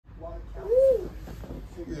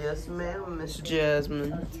Yes, ma'am, Miss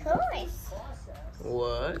Jasmine. Toys.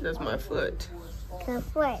 What? That's my foot. Good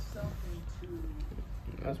foot.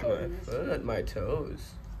 That's my foot, my toes.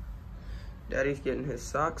 Daddy's getting his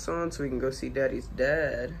socks on so we can go see Daddy's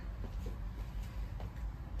dad.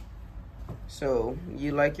 So,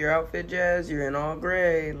 you like your outfit, Jazz? You're in all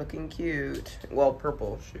gray, looking cute. Well,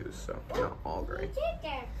 purple shoes, so not all gray.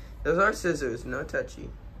 Those are scissors, no touchy.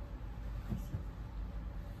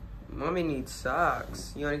 Mommy needs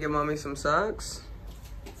socks. You want to get Mommy some socks?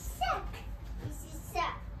 Sock. This is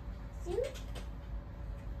sock. See?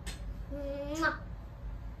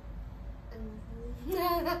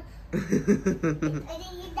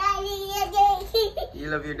 You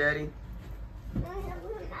love your daddy?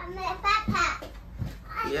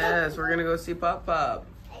 Yes, we're gonna go see Pop Pop.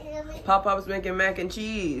 Pop Pop's making mac and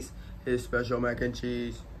cheese. His special mac and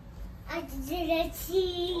cheese. I did a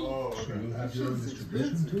cheese. Oh, okay. You have your own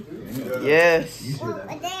distribution too? Yes. You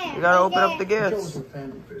gotta open up the gifts.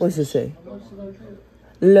 What's it say?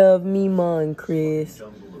 Love me, Mom, Chris.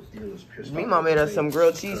 Mima made us some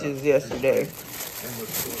grilled cheeses yesterday.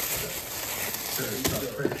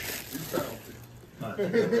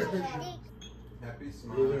 Happy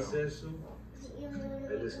smile.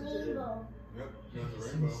 Yep,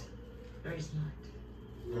 rainbow. Very smart.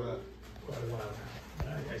 Quite a while now.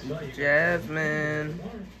 Jasmine,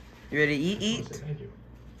 you ready to eat?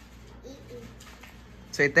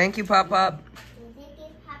 Say thank you, Pop Pop.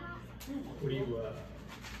 What are you,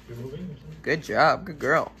 you're moving or something? Good job, good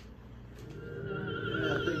girl. I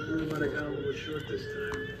think we might have gone a little short this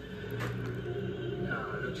time.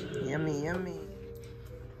 Yummy, yummy.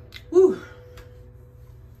 Woo.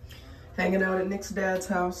 Hanging out at Nick's dad's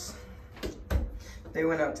house. They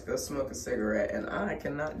went out to go smoke a cigarette, and I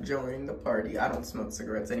cannot join the party. I don't smoke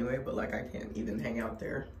cigarettes anyway, but like I can't even hang out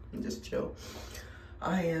there and just chill.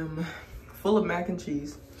 I am full of mac and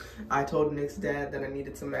cheese. I told Nick's dad that I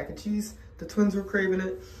needed some mac and cheese. The twins were craving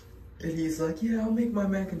it. And he's like, yeah, I'll make my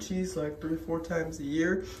mac and cheese like 3 or 4 times a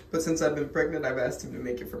year. But since I've been pregnant, I've asked him to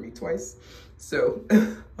make it for me twice. So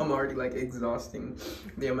I'm already like exhausting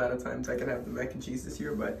the amount of times I can have the mac and cheese this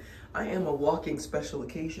year. But I am a walking special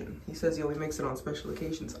occasion. He says he only makes it on special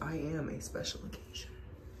occasions. I am a special occasion.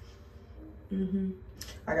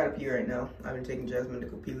 I gotta pee right now. I've been taking Jasmine to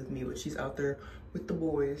go pee with me, but she's out there with the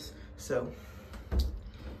boys. So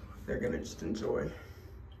they're gonna just enjoy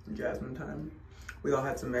Jasmine time. We all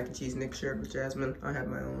had some mac and cheese Nick shared with Jasmine. I had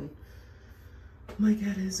my own. Mike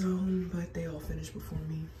had his own, but they all finished before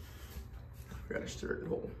me. I forgot a shirt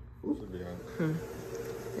hole.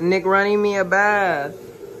 Nick running me a bath.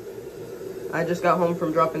 I just got home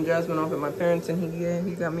from dropping Jasmine off at my parents, and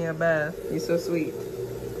he got me a bath. He's so sweet.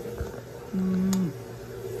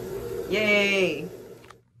 Yay!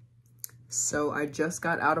 So I just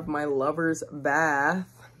got out of my lover's bath.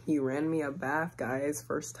 He ran me a bath, guys.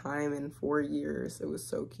 First time in 4 years. It was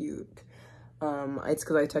so cute. It's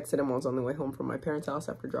because I texted him while I was on the way home from my parents' house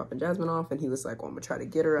after dropping Jasmine off, and he was like, well, I'm gonna try to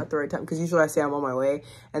get her at the right time. Because usually I say I'm on my way,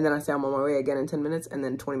 and then I say I'm on my way again in 10 minutes, and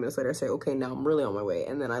then 20 minutes later I say, okay, now I'm really on my way.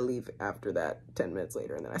 And then I leave after that 10 minutes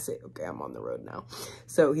later, and then I say, okay, I'm on the road now.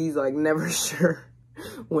 So he's like never sure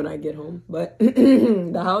when I get home. But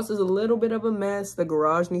the house is a little bit of a mess. The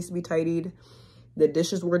garage needs to be tidied. The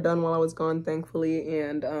dishes were done while I was gone, thankfully,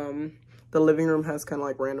 and the living room has kind of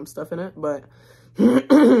like random stuff in it, but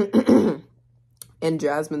and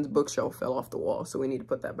Jasmine's bookshelf fell off the wall, so we need to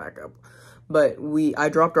put that back up. But I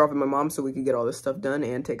dropped her off at my mom's so we could get all this stuff done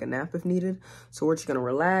and take a nap if needed. So we're just gonna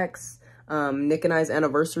relax. Nick and I's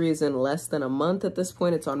anniversary is in less than a month at this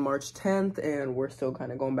point. It's on March 10th, and we're still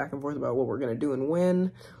kind of going back and forth about what we're gonna do and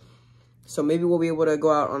when. So maybe we'll be able to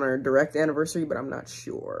go out on our direct anniversary, but I'm not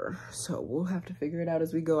sure. So we'll have to figure it out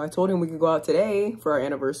as we go. I told him we could go out today for our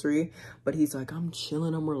anniversary, but he's like, I'm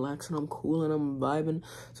chilling, I'm relaxing, I'm cooling, I'm vibing.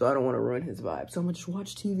 So I don't want to ruin his vibe. So I'm gonna just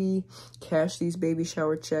watch TV, cash these baby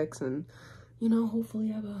shower checks, and, you know,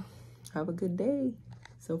 hopefully have a good day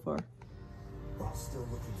so far. I'm still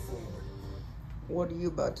looking forward. What are you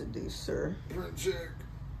about to do, sir? Print check.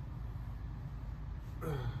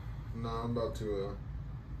 No, I'm about to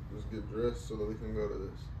just get dressed so that we can go to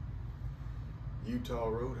this Utah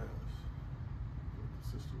Roadhouse. The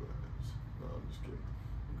sister Roadhouse. No, I'm just kidding.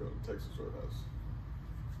 I'm going to Texas Roadhouse.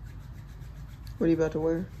 What are you about to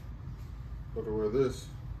wear? About to wear this.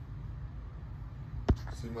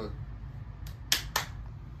 See my...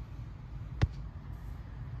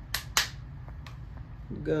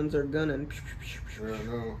 Guns are gunning. Yeah, I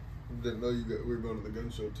know. Didn't know we were going to the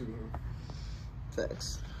gun show too, huh?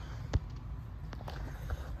 Facts.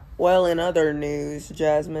 Well, in other news,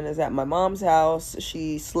 Jasmine is at my mom's house.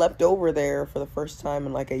 She slept over there for the first time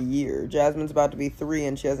in like a year. Jasmine's about to be 3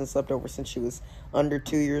 and she hasn't slept over since she was under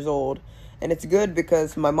 2 years old. And it's good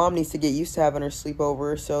because my mom needs to get used to having her sleep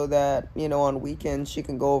over so that, you know, on weekends she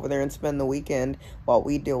can go over there and spend the weekend while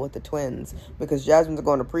we deal with the twins. Because Jasmine's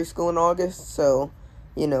going to preschool in August, so,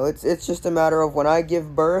 you know, it's just a matter of when I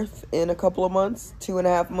give birth in a couple of months,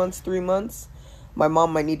 2.5 months, 3 months. My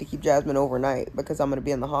mom might need to keep Jasmine overnight because I'm going to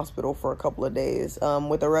be in the hospital for a couple of days.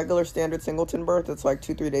 With a regular standard singleton birth, it's like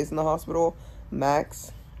 2-3 days in the hospital,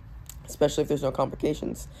 max, especially if there's no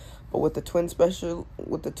complications. But with the twins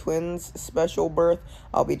special birth,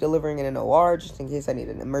 I'll be delivering in an OR just in case I need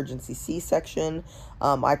an emergency C-section.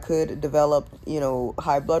 I could develop, you know,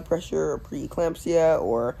 high blood pressure or preeclampsia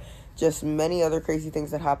or just many other crazy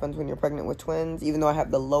things that happens when you're pregnant with twins. Even though I have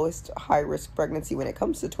the lowest high-risk pregnancy when it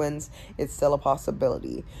comes to twins, it's still a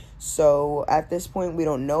possibility. So at this point, we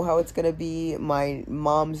don't know how it's going to be. My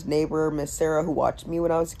mom's neighbor, Miss Sarah, who watched me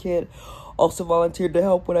when I was a kid, also volunteered to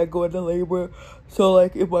help when I go into labor. So,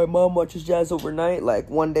 like, if my mom watches Jazz overnight, like,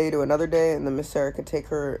 one day to another day, and then Miss Sarah could take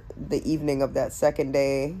her the evening of that second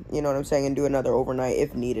day, you know what I'm saying, and do another overnight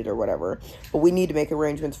if needed or whatever. But we need to make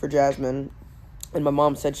arrangements for Jasmine. And my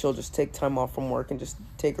mom said she'll just take time off from work and just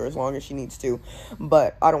take her as long as she needs to.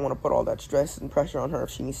 But I don't want to put all that stress and pressure on her if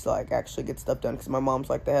she needs to, like, actually get stuff done. Because my mom's,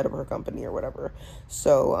 like, the head of her company or whatever.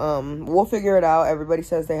 So, we'll figure it out. Everybody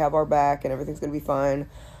says they have our back and everything's going to be fine.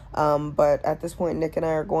 But at this point, Nick and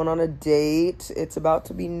I are going on a date. It's about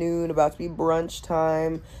to be noon, about to be brunch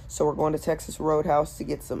time. So we're going to Texas Roadhouse to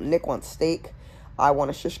get some. Nick wants steak. I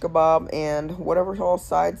want a shish kebab. And whatever all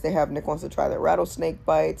sides they have, Nick wants to try the rattlesnake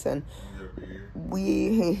bites. And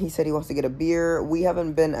he said he wants to get a beer. We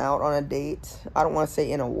haven't been out on a date, I don't want to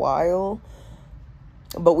say in a while,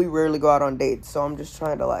 but we rarely go out on dates, so I'm just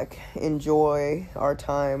trying to, like, enjoy our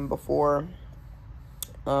time before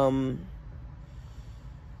you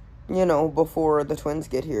know, before the twins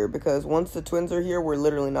get here, because once the twins are here, we're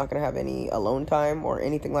literally not going to have any alone time or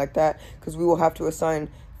anything like that, because we will have to assign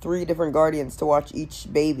 3 different guardians to watch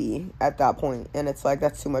each baby at that point, and it's like,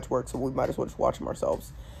 that's too much work, so we might as well just watch them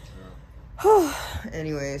ourselves.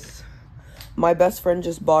 Anyways, my best friend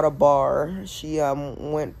just bought a bar. She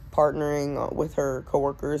went partnering with her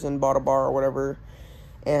coworkers and bought a bar or whatever.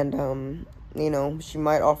 And you know, she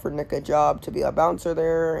might offer Nick a job to be a bouncer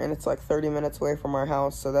there, and it's like 30 minutes away from our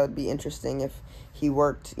house, so that'd be interesting if he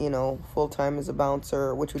worked, you know, full-time as a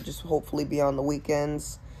bouncer, which would just hopefully be on the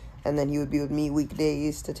weekends, and then he would be with me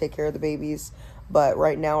weekdays to take care of the babies. But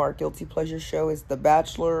right now, our guilty pleasure show is The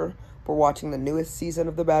Bachelor. We're watching the newest season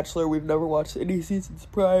of The Bachelor. We've never watched any seasons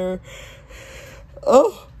prior.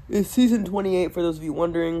 Oh, it's season 28, for those of you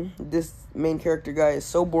wondering. This main character guy is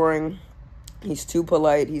so boring. He's too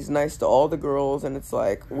polite. He's nice to all the girls. And it's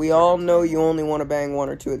like, we all know you only want to bang 1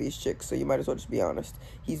 or 2 of these chicks, so you might as well just be honest.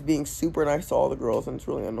 He's being super nice to all the girls, and it's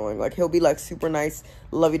really annoying. Like, he'll be, like, super nice,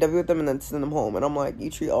 lovey-dovey with them, and then send them home. And I'm like, you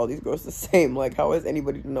treat all these girls the same. Like, how is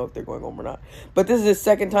anybody to know if they're going home or not? But this is his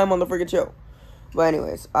second time on the freaking show. But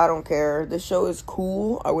anyways, I don't care. This show is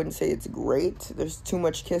cool. I wouldn't say it's great. There's too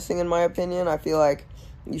much kissing, in my opinion. I feel like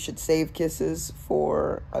you should save kisses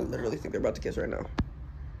for... I literally think they're about to kiss right now.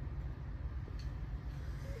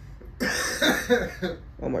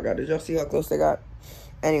 Oh my god, did y'all see how close they got?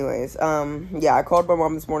 Anyways, yeah, I called my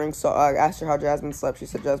mom this morning, so I asked her how Jasmine slept. She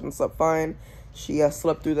said Jasmine slept fine. She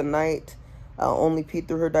slept through the night. Only peed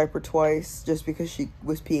through her diaper twice just because she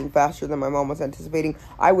was peeing faster than my mom was anticipating.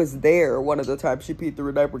 I was there one of the times she peed through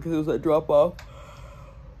her diaper because it was a drop off.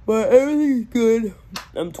 But everything's good.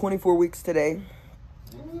 I'm 24 weeks today.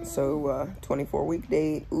 So, 24-week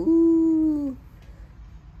date. Ooh.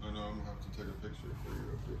 I know, I'm gonna have to take a picture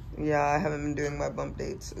for you. Yeah, I haven't been doing my bump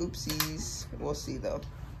dates. Oopsies. We'll see, though.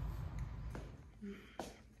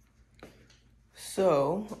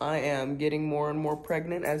 So, I am getting more and more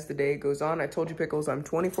pregnant as the day goes on. I told you, Pickles, I'm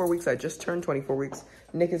 24 weeks. I just turned 24 weeks.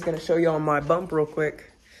 Nick is going to show y'all my bump real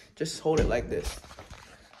quick. Just hold it like this.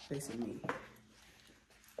 Facing me.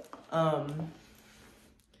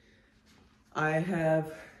 I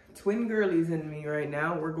have twin girlies in me right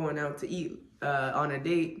now. We're going out to eat on a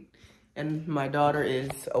date. And my daughter is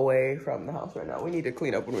away from the house right now. We need to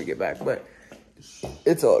clean up when we get back, but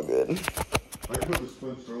it's all good. I can put this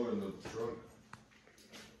twin stroller in the trunk.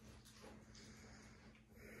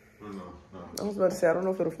 No. I was about to say, I don't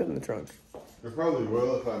know if ittle fit in the trunk. It probably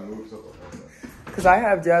will if I move stuff like that. Because I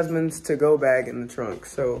have Jasmine's to-go bag in the trunk,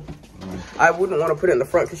 so I wouldn't want to put it in the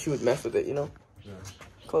front because she would mess with it, you know? Yeah.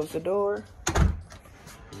 Close the door.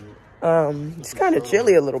 It's kind of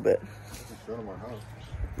chilly a little bit. Just go to my house.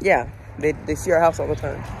 Yeah, they see our house all the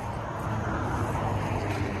time.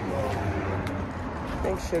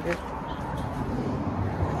 Thanks, sugar.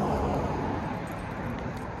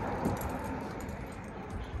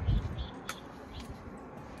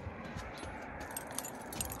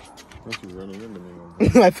 You're running into me.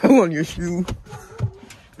 I fell on your shoe.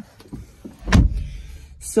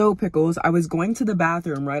 So, Pickles, I was going to the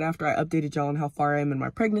bathroom right after I updated y'all on how far I am in my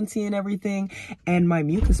pregnancy and everything, and my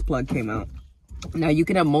mucus plug came out. Now, you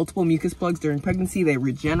can have multiple mucus plugs during pregnancy. They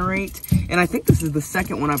regenerate, and I think this is the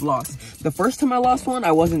second one I've lost. The first time I lost one,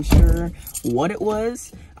 I wasn't sure what it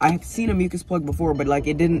was. I have seen a mucus plug before, but like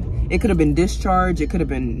it could have been discharge, it could have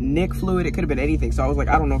been NIC fluid, it could have been anything. So I was like,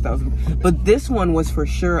 I don't know if that was, but this one was for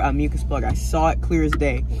sure a mucus plug. I saw it clear as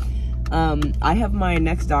day. I have my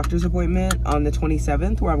next doctor's appointment on the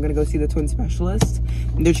 27th where I'm gonna go see the twin specialist.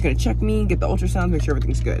 And they're just gonna check me, get the ultrasound, make sure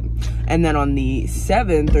everything's good. And then on the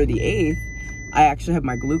 7th or the 8th, I actually have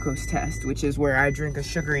my glucose test, which is where I drink a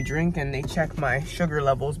sugary drink and they check my sugar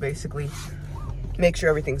levels, basically make sure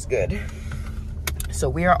everything's good. So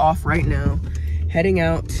we are off right now, heading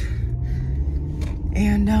out.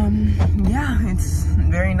 And yeah, it's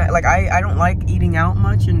very nice. Like I don't like eating out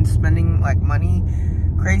much and spending like money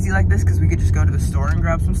crazy like this, because we could just go to the store and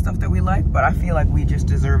grab some stuff that we like, but I feel like we just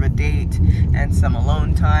deserve a date and some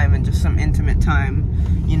alone time and just some intimate time,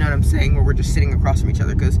 you know what I'm saying, where we're just sitting across from each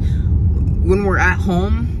other. Because when we're at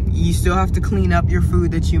home, you still have to clean up your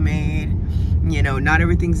food that you made. You know, not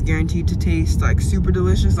everything's guaranteed to taste like super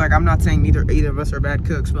delicious. Like, I'm not saying either of us are bad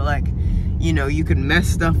cooks, but like, you know, you can mess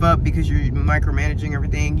stuff up because you're micromanaging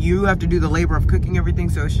everything. You have to do the labor of cooking everything,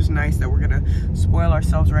 so it's just nice that we're gonna spoil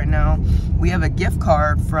ourselves right now. We have a gift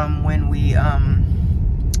card from when we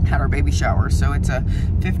had our baby shower, so it's a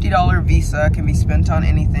 $50 Visa, can be spent on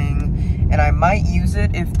anything, and I might use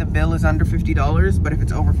it if the bill is under $50, but if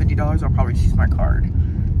it's over $50, I'll probably just use my card.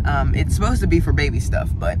 It's supposed to be for baby stuff,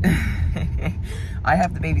 but I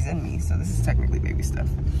have the babies in me, so this is technically baby stuff.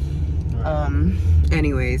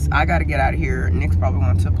 Anyways, I gotta get out of here. Nick's probably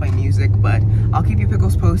wants to play music, but I'll keep you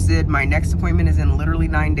Pickles posted. My next appointment is in literally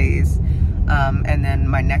 9 days. And then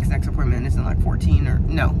my next appointment is in like 14 or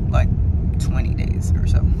no, like 20 days or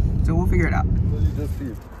so. So we'll figure it out. Well, you just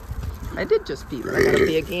peed. I did just pee, but I gotta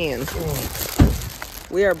pee again.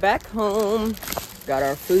 We are back home. Got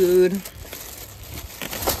our food.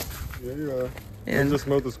 Yeah, you are. And I just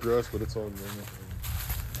mowed this grass, but it's all good.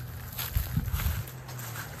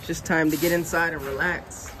 It's just time to get inside and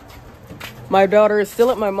relax. My daughter is still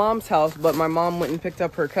at my mom's house, but my mom went and picked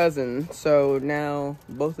up her cousin. So now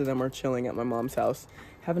both of them are chilling at my mom's house,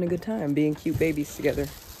 having a good time, being cute babies together.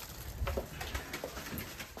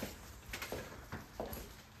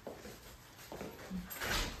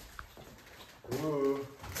 Whoa.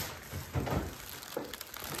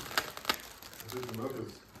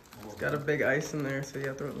 Got a big ice in there, so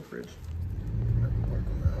yeah, throw it in the fridge. Park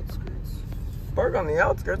on the outskirts. Park on the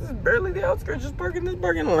outskirts? This is barely the outskirts, just park in this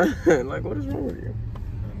parking lot. Like, what is wrong with you?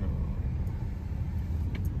 I know.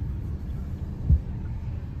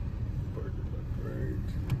 Park it like right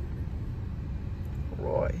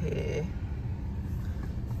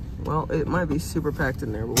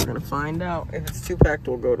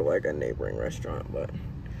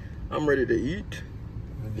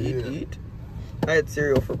Yeah. Eat. I had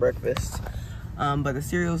cereal for breakfast, but the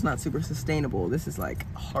cereal's not super sustainable. This is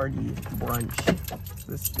like hearty brunch.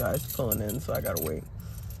 This guy's pulling in, so I gotta wait.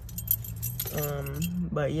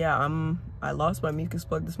 But yeah, I lost my mucus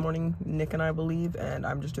plug this morning, Nick and I believe, and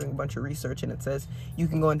I'm just doing a bunch of research, and it says you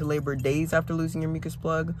can go into labor days after losing your mucus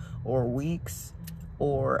plug, or weeks,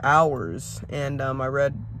 or hours. And I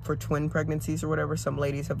read for twin pregnancies or whatever, some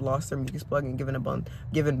ladies have lost their mucus plug and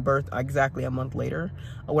given birth exactly a month later.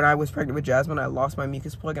 When I was pregnant with Jasmine, I lost my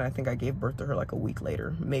mucus plug, and I think I gave birth to her like a week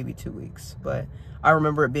later, maybe 2 weeks. But I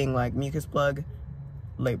remember it being like mucus plug,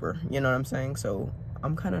 labor, you know what I'm saying? So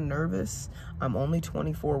I'm kind of nervous. I'm only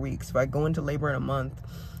 24 weeks. If I go into labor in a month,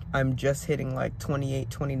 I'm just hitting like 28,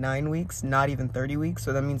 29 weeks, not even 30 weeks.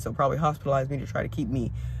 So that means they'll probably hospitalize me to try to keep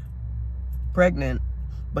me pregnant.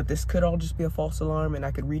 But this could all just be a false alarm, and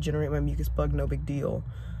I could regenerate my mucus plug, no big deal.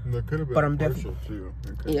 That could have been But I'm partial too.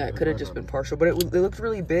 Yeah, it could have just been partial, but it looked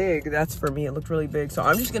really big. That's for me, it looked really big. So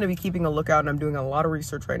I'm just gonna be keeping a lookout, and I'm doing a lot of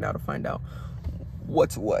research right now to find out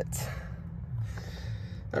what's what.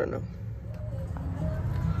 I don't know.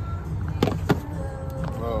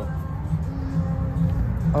 Oh.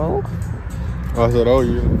 Oh? I said, oh,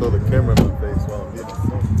 you're gonna throw the camera in my face while I'm getting it.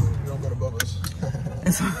 You don't got above us.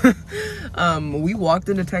 We walked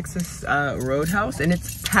into Texas Roadhouse, and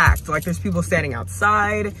it's packed. Like, there's people standing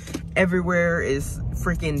outside. Everywhere is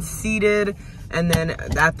freaking seated. And then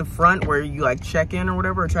at the front where you like check in or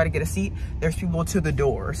whatever, or try to get a seat, there's people to the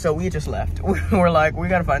door. So we just left. We're like, we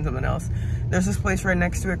gotta find something else. There's this place right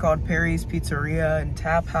next to it called Perry's Pizzeria and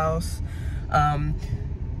Tap House.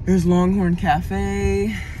 There's Longhorn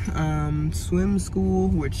Cafe, swim school,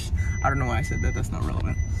 which I don't know why I said that, that's not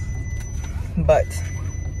relevant. But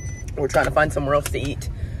we're trying to find somewhere else to eat.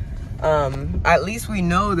 At least we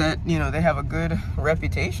know that, you know, they have a good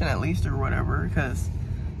reputation at least or whatever, because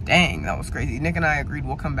dang, that was crazy. Nick and I agreed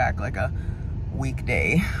we'll come back like a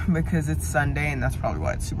weekday because it's Sunday and that's probably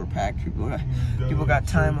why it's super packed. People got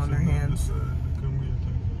time on their hands.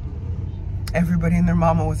 Everybody and their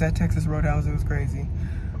mama was at Texas Roadhouse. It was crazy.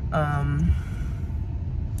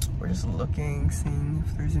 We're just looking, seeing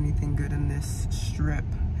if there's anything good in this strip.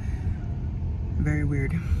 Very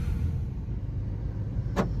weird.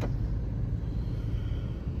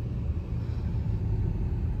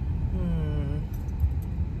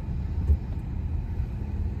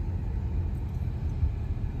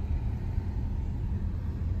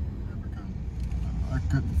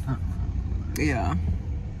 Yeah.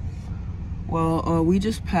 Well, we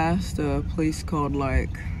just passed a place called like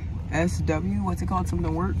SW, what's it called?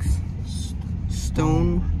 Something Works?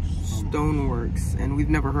 Stoneworks, and we've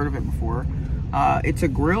never heard of it before. It's a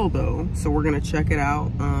grill though, so we're gonna check it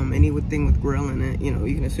out. Anything with grill in it, you know,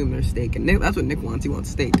 you can assume there's steak, and Nick, that's what Nick wants. He wants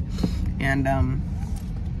steak, and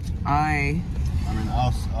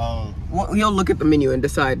well, he'll look at the menu and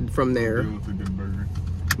decide from there. With a good burger.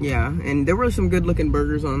 Yeah, and there were some good looking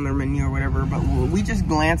burgers on their menu or whatever, but we just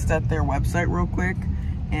glanced at their website real quick,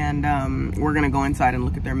 and we're gonna go inside and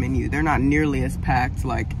look at their menu. They're not nearly as packed,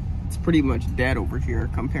 like it's pretty much dead over here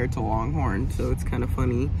compared to Longhorn, so it's kind of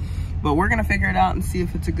funny. But we're gonna figure it out and see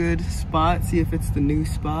if it's a good spot, see if it's the new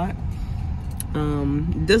spot.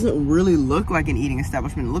 It doesn't really look like an eating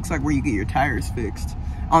establishment. It looks like where you get your tires fixed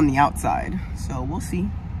on the outside, so we'll see.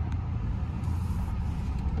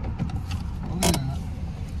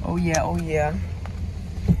 Oh yeah, oh yeah.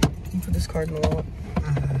 Can you put this card in the wallet?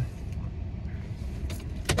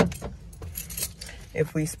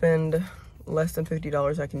 If we spend less than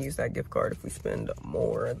 $50, I can use that gift card. If we spend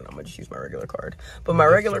more, then I'm gonna just use my regular card. But my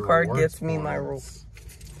regular card gets me my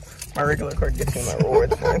regular card gets me my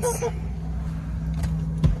rewards points.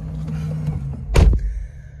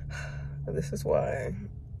 This is why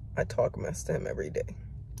I talk mess to him every day.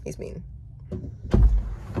 He's mean.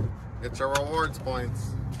 Get your rewards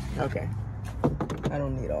points. Okay. I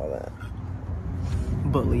don't need all that.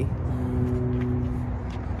 Bully.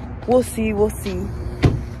 We'll see, we'll see.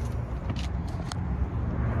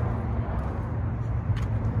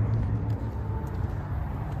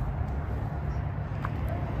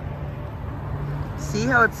 See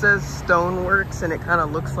how it says Stoneworks and it kind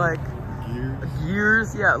of looks like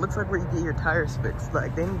gears? Yeah, it looks like where you get your tires fixed.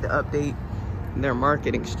 Like, they need to update their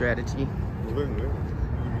marketing strategy. Well, they're new.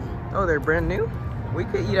 Oh, they're brand new? We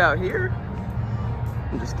could eat out here.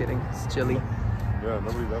 I'm just kidding. It's chilly. Yeah,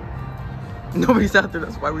 nobody's out. Nobody's out there.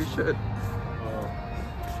 That's why we should.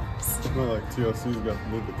 It's not like TLC's got to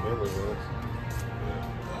move the camera with us.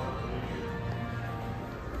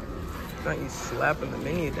 Not you slapping the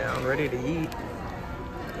menu down, ready to eat.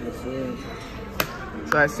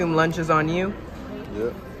 So I assume lunch is on you?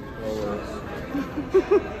 Yep, always.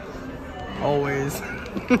 Always.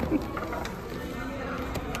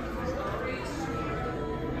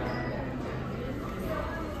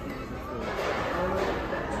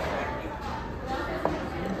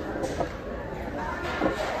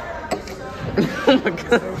 Oh my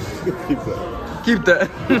god. Keep that. Keep that.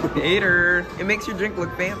 Hater. It makes your drink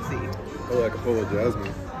look fancy. I like a full of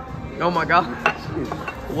jasmine. Oh my god.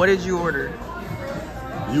 What did you order?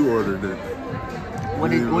 You ordered it.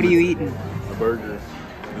 What are you eating? A burger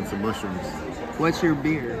and some mushrooms. What's your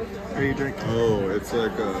beer? Or your drink? Oh, it's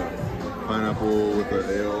like a pineapple with an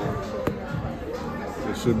ale.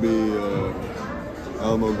 It should be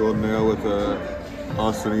Alamo Golden Ale with a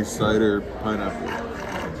Austin East Cider pineapple.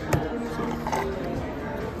 So,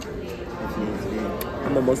 hopefully it's good.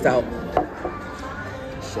 I'm almost out.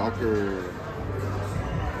 Shocker.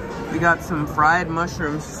 We got some fried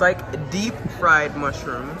mushrooms. It's like deep fried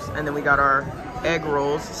mushrooms. And then we got our egg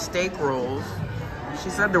rolls, steak rolls. She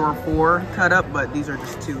said there were 4 cut up, but these are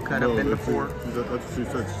just 2 cut up into 4. That's what she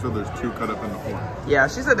said. She said there's 2 cut up into 4. Yeah,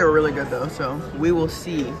 she said they were really good though, so we will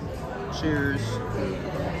see. Cheers.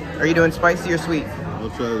 Are you doing spicy or sweet? I'll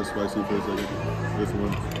try the spicy for a second. This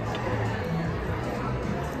one.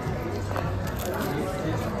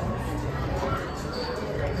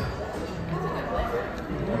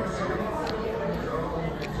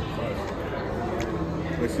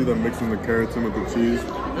 I see them mixing the carrots in with the cheese.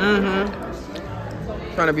 Mm-hmm.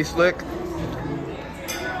 Trying to be slick. I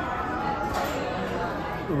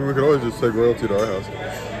mean, we could always just take royalty to our house.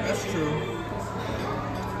 That's true.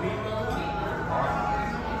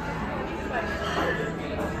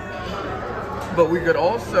 But we could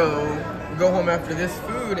also go home after this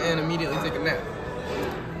food and immediately take a nap.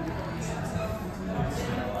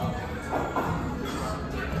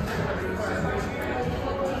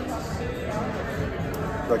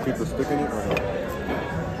 Should I keep the stick in it or no?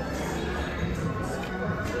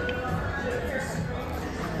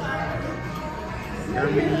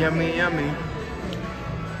 Yummy, yummy, yummy.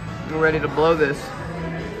 We're ready to blow this.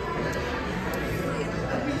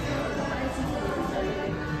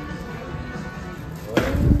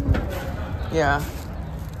 Yeah.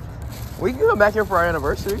 We can go back here for our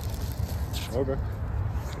anniversary. Okay.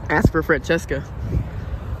 Ask for Francesca.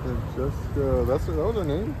 Francesca, that was her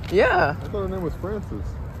name? Yeah. I thought her name was Francis.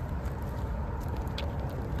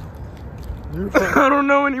 I don't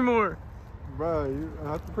know anymore. Bro,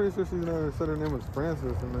 I'm pretty sure she said her name was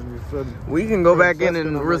Francis, and then you said... We can go back in Francesca,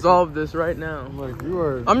 and I'm resolve like, this right now. I'm like, you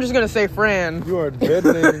are... I'm just gonna say Fran. You are dead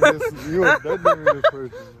naming this. You are dead naming this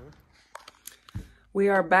person, man. We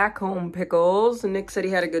are back home, Pickles. Nick said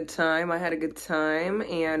he had a good time. I had a good time.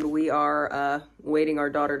 And we are waiting our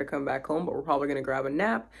daughter to come back home, but we're probably gonna grab a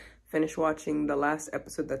nap, finish watching the last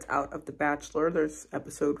episode that's out of The Bachelor. There's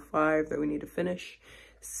episode 5 that we need to finish.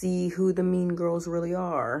 See who the mean girls really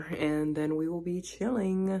are, and then we will be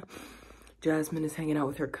chilling. Jasmine is hanging out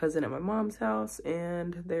with her cousin at my mom's house,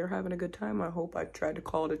 and they're having a good time. I hope. I tried to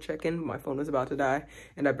call to check in, but my phone was about to die,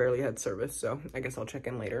 and I barely had service, so I guess I'll check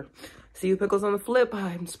in later. See you, Pickles, on the flip.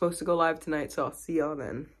 I'm supposed to go live tonight, so I'll see y'all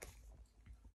then.